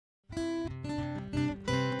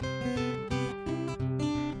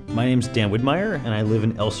My name's Dan Widmeyer, and I live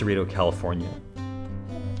in El Cerrito, California.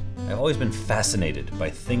 I've always been fascinated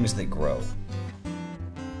by things that grow.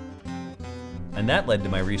 And that led to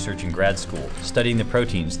my research in grad school, studying the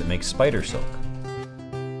proteins that make spider silk.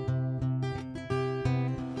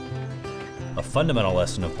 A fundamental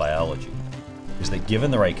lesson of biology is that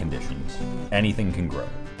given the right conditions, anything can grow.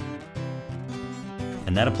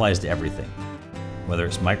 And that applies to everything, whether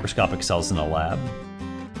it's microscopic cells in a lab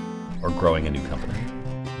or growing a new company.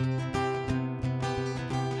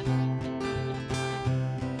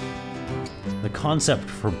 The concept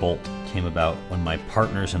for Bolt came about when my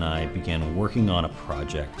partners and I began working on a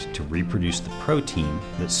project to reproduce the protein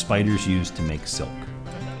that spiders use to make silk.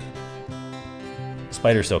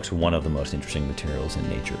 Spider silk's one of the most interesting materials in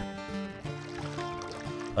nature.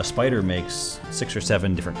 A spider makes 6 or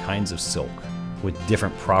 7 different kinds of silk with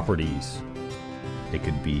different properties. It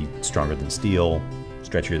could be stronger than steel,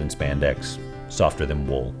 stretchier than spandex, softer than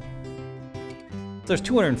wool. There's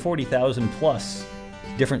 240,000 plus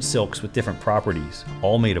different silks with different properties,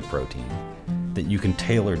 all made of protein, that you can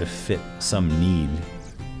tailor to fit some need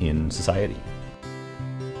in society.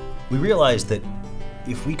 We realized that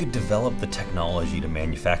if we could develop the technology to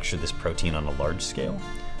manufacture this protein on a large scale,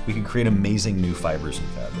 we could create amazing new fibers and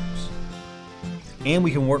fabrics. And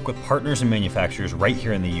we can work with partners and manufacturers right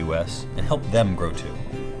here in the US and help them grow too.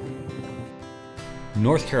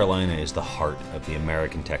 North Carolina is the heart of the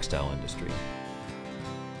American textile industry.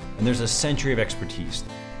 And there's a century of expertise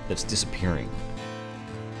that's disappearing.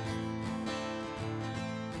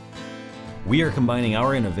 We are combining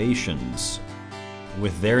our innovations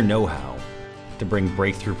with their know-how to bring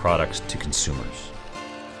breakthrough products to consumers.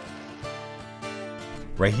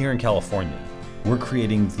 Right here in California, we're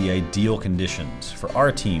creating the ideal conditions for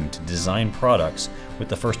our team to design products with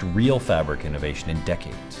the first real fabric innovation in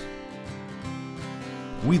decades.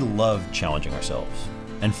 We love challenging ourselves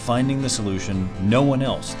and finding the solution no one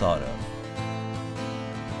else thought of.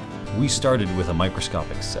 We started with a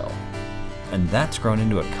microscopic cell, and that's grown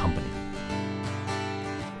into a company.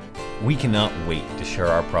 We cannot wait to share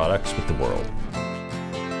our products with the world.